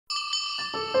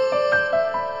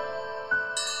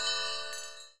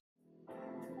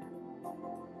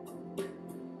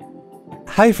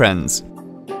Hi friends!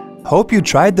 Hope you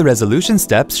tried the resolution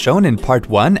steps shown in Part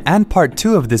 1 and Part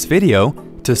 2 of this video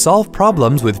to solve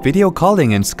problems with video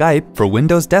calling in Skype for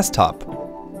Windows Desktop.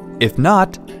 If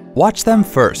not, watch them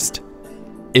first.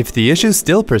 If the issue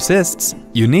still persists,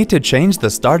 you need to change the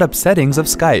startup settings of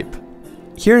Skype.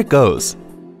 Here it goes.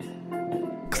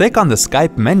 Click on the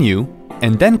Skype menu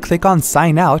and then click on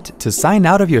Sign Out to sign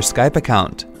out of your Skype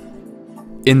account.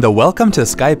 In the Welcome to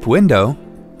Skype window,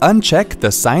 uncheck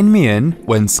the Sign Me In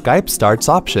when Skype starts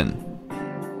option.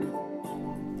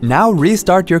 Now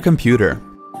restart your computer.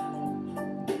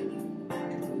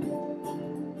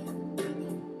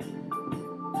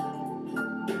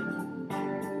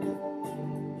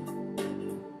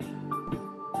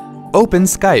 Open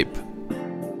Skype.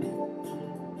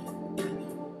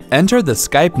 Enter the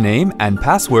Skype name and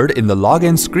password in the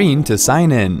login screen to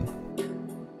sign in.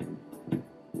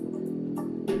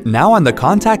 Now on the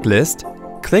contact list,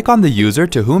 click on the user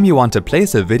to whom you want to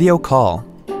place a video call.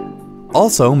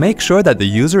 Also, make sure that the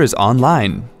user is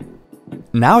online.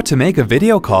 Now to make a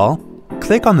video call,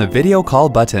 click on the video call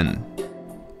button.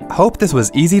 Hope this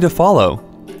was easy to follow.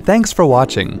 Thanks for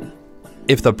watching.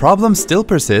 If the problem still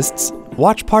persists,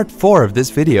 watch Part 4 of this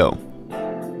video.